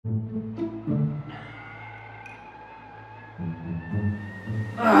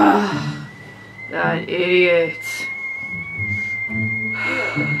That idiot.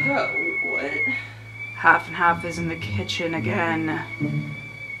 Bro, what? Half and Half is in the kitchen again.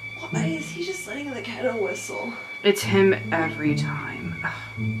 Why is he just letting the kettle whistle? It's him every time. Ugh.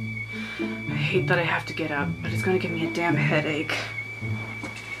 I hate that I have to get up, but it's gonna give me a damn headache.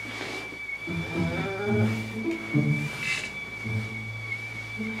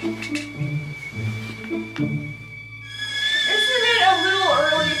 Isn't it a little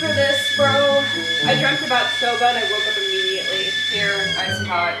early for this, bro? I dreamt about Soba and I woke up immediately. Here, ice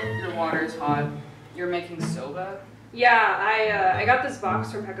hot. Your water's hot. You're making soba? Yeah, I got this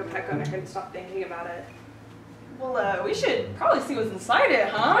box from Peko Peko and I couldn't stop thinking about it. Well, we should probably see what's inside it,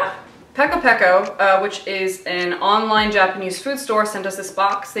 huh? Peko Peko, which is an online Japanese food store, sent us this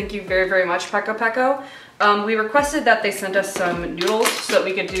box. Thank you very, very much, Peko Peko. We requested that they sent us some noodles so that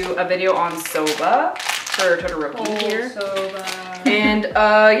we could do a video on soba for Todoroki here. Soba. And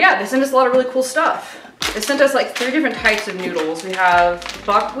yeah, they sent us a lot of really cool stuff. They sent us like 3 different types of noodles. We have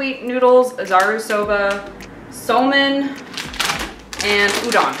buckwheat noodles, azaru soba, somen, and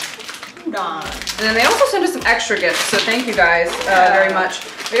udon. Udon. And then they also sent us some extra gifts, so thank you guys very much.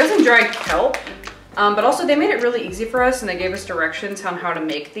 They got some dried kelp, but also they made it really easy for us and they gave us directions on how to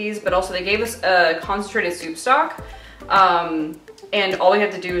make these, but also they gave us a concentrated soup stock. And all we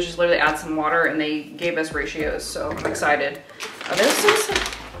had to do is just literally add some water and they gave us ratios, so I'm excited. There's some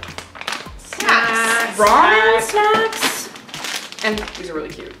snacks. Ramen snacks. And these are really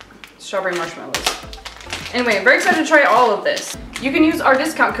cute. Strawberry marshmallows. Anyway, I'm very excited to try all of this. You can use our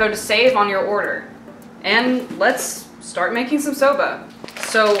discount code to save on your order. And let's start making some soba.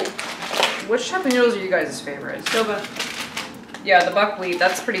 So, which type of noodles are you guys' favorite? Soba. Yeah, the buckwheat,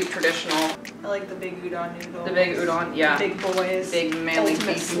 that's pretty traditional. I like the big udon noodles. The big udon, yeah. The big boys. Big manly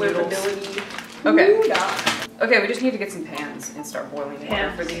Ultimate beefy noodles. slurpability. Okay. Udon. Okay, we just need to get some pans and start boiling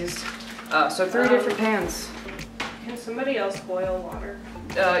water for these. So 3 different pans. Can somebody else boil water?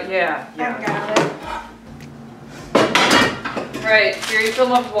 Yeah. I got it. Right, here you fill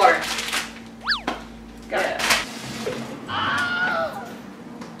them up with water. Got it.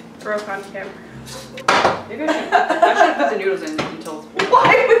 Broke on camera. Maybe I should put the noodles in until.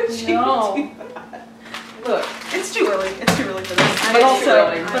 Why would you No. do that? Look, It's too early. It's too early for this. I But know, also, too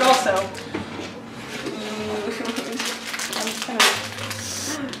early. but also. I'm just gonna.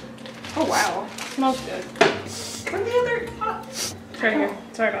 Oh wow, smells good. Where's the other pot? It's right here.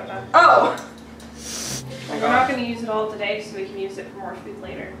 Sorry about that. Oh. We're not going to use it all today, so we can use it for more food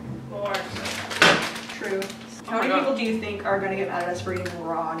later. More. True. How many people do you think are gonna get mad at us for eating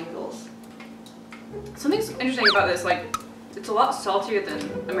raw noodles? something's interesting about this. Like, it's a lot saltier than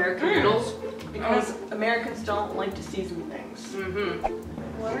American noodles. Because Americans don't like to season things. Mm-hmm.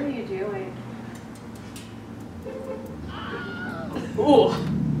 What are you doing? Ooh.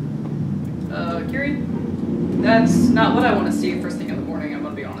 Kiri, that's not what I want to see first thing in the morning. I'm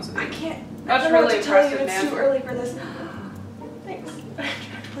gonna be honest with you. I can't. That's I don't know really what to tell you. impressive, It's man. too early for this. Thanks. I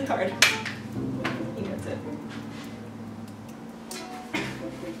tried really hard. He gets it.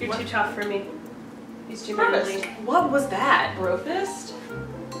 You're too tough for me. He's too Brofist. manly. What was that? Brofist?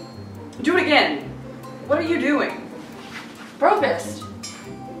 Do it again. What are you doing? Brofist.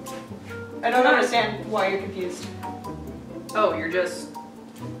 I don't understand why you're confused. Oh, you're just.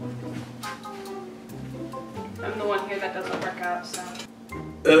 I'm the one here that doesn't work out, so.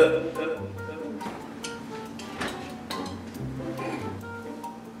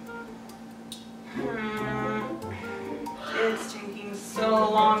 It's taking so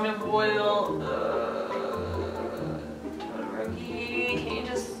long to boil. Todoroki, can you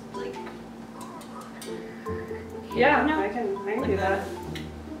just like? Yeah, No. I can do that.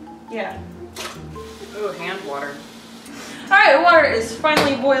 Yeah. Ooh, hand water. All right, water is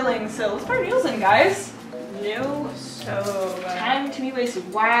finally boiling, so let's pour noodles in, guys. No soba. Time to be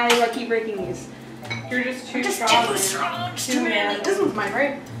wasted. Why do I keep breaking these? You're just too Just strong. too strong. Too Too manly. manly. This one's mine,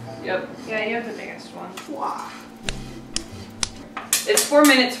 right? Yep. Yeah, you have the biggest one. Wow. It's 4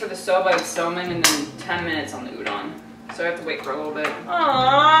 minutes for the soba and somen, and then 10 minutes on the udon. So I have to wait for a little bit.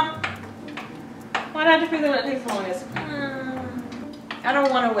 Aww. Why not just be the one that takes the longest? I don't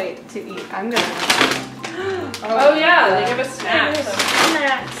want to wait to eat. I'm gonna. Oh yeah, they give us snacks.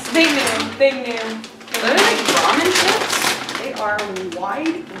 Snacks. They knew. They knew. Are they like ramen chips? They are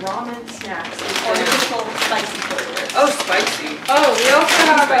wide ramen snacks with artificial spicy flavors. Oh, spicy. Oh, we also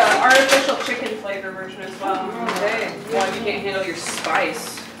have an artificial chicken flavor version as well. Okay. Well, if you can't handle your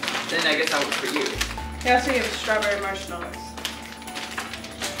spice, then I guess that was for you. We also have strawberry marshmallows.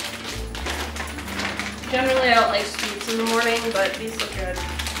 Generally, I don't like sweets in the morning, but these look good.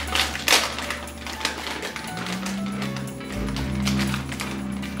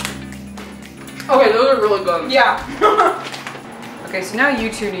 Okay, really, really good. Yeah. Okay, so now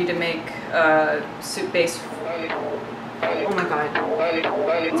you two need to make soup base. Oh my god.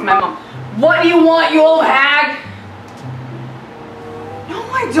 It's my mom. What do you want, you old hag? No,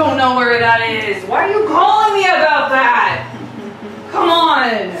 I don't know where that is. Why are you calling me about that? Come on.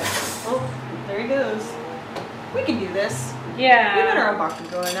 Oh, there he goes. We can do this. Yeah. We better on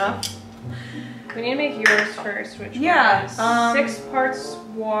Bakugou enough. We need to make yours first, which Yeah, was 6 parts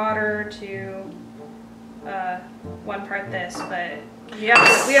water to 1 part this, but we have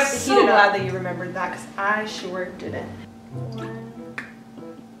to heat So it glad up. that you remembered that, because I sure didn't. 1,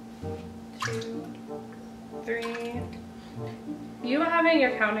 2, 3. You having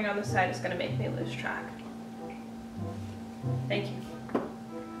your counting on the side is going to make me lose track. Thank you.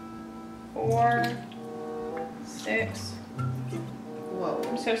 4, 6. Whoa.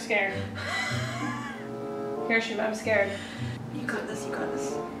 I'm so scared. Kirishima, I'm scared. You got this, you got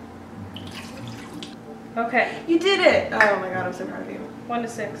this. Okay, You did it! Oh my god, I'm so proud of you. 1 to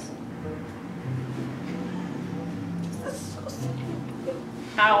 6. This is so silly.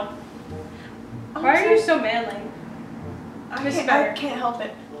 Ow. Oh, Why are sorry. you so manly? I Miss can't, Better. I can't help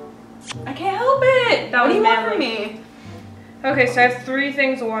it. I can't help it! That What do was you want manly. from me? Okay, so I have 3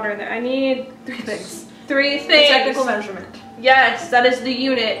 things of water in there. I need 3 things. 3 The things. technical measurement. Yes, that is the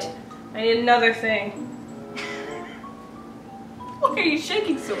unit. I need another thing. Why are you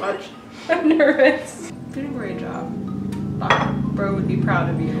shaking so much? I'm nervous. You did a great job. Bro would be proud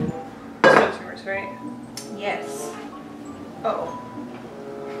of you. This one's yours, right? Yes. Uh-oh.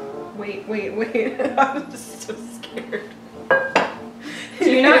 Wait. I'm just so scared.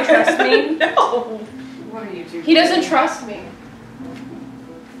 Do you not trust me? No. What are you doing? He doesn't trust me.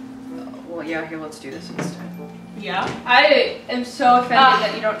 Well, yeah, here, let's do this instead. Yeah? I am so offended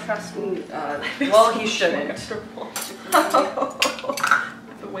that you don't trust me. Well, he shouldn't.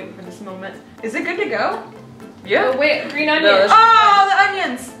 I've been waiting for this moment. Is it good to go? Yeah. Oh, wait, green onion. No, that's- Oh, the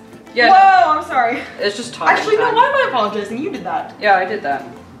onions! Yeah. Whoa, I'm sorry. It's just talking Actually, no, time. why am I apologizing? You did that. Yeah, I did that.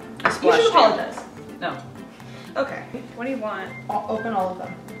 I You splashed should apologize. No. Okay. What do you want? Open all of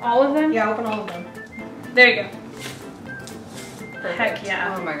them. All of them? Yeah, open all of them. There you go. Perfect. Heck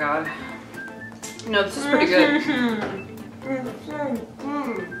yeah. Oh my god. No, this is pretty good.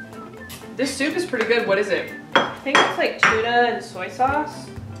 This soup is pretty good. What is it? I think it's like tuna and soy sauce.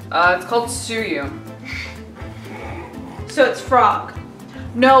 It's called suyu. So it's frog.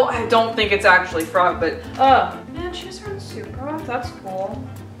 No, I don't think it's actually frog, but Oh. Man, she has her own soup broth. That's cool.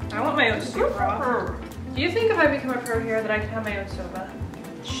 I want my own soup broth. Do you think if I become a pro here that I can have my own soba?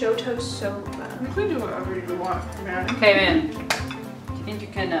 Shoto soba. You can do whatever you want, man. hey man, do you think you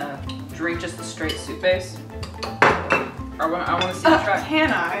can drink just the straight soup base? I want to see you try.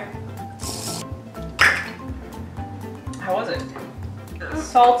 Can I? How was it?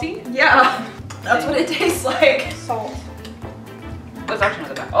 Salty? Yeah. That's what it tastes like. Salt. That's actually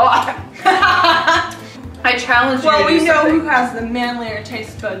not that bad. Oh, I challenge you Well, to do we know something. who has the manlier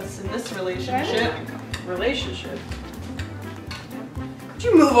taste buds in this relationship. Relationship. Could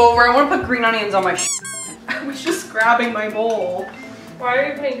you move over? I want to put green onions on my sh. I was just grabbing my bowl. Why are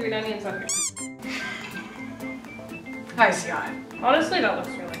you putting green onions on here? Nice guy. Honestly, that looks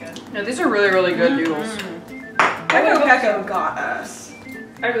really good. No, these are really, really good noodles. Peko got us.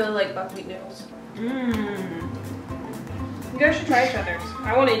 I really like buckwheat noodles. Mmm. You guys should try each other's.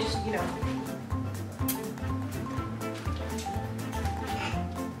 I want to just, you know.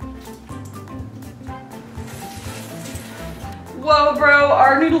 Whoa, bro,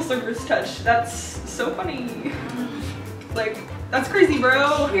 our noodle servers touched. That's so funny. Like, that's crazy,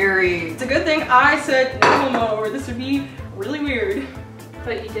 bro. Scary. It's a good thing I said no homo, or this would be really weird.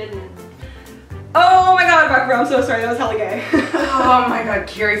 But you didn't. Oh my god, Bakugou, I'm so sorry, that was hella gay. Oh my god,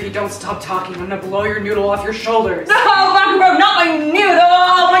 Kiri, if you don't stop talking, I'm gonna blow your noodle off your shoulders. No, Bakugou, not my noodle!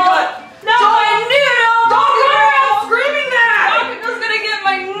 Oh my god! No! My noodle! Don't screaming that! Bakugou's gonna get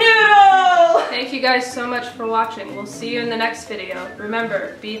my noodle! Thank you guys so much for watching. We'll see you in the next video.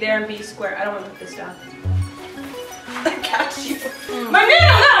 Remember, be there and be square. I don't want to put this down. I got you. My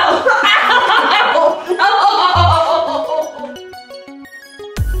noodle, no! No!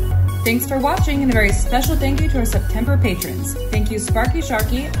 Thanks for watching, and a very special thank you to our September patrons. Thank you Sparky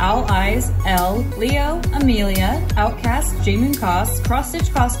Sharky, Owl Eyes, Elle, Leo, Amelia, Outcast, Jamin Cos, Cross Stitch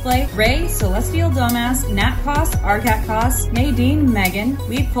Cosplay, Ray, Celestial Dumbass, Nat Cos, Arcat Cos, Nadine, Megan,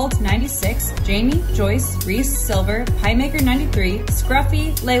 Weed Pulse 96, Jamie, Joyce, Reese, Silver, Piemaker 93,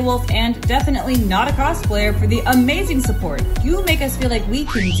 Scruffy, Laywolf, and definitely not a cosplayer for the amazing support. You make us feel like we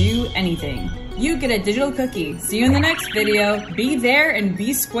can do anything. You get a digital cookie. See you in the next video. Be there and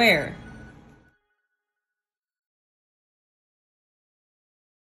be square.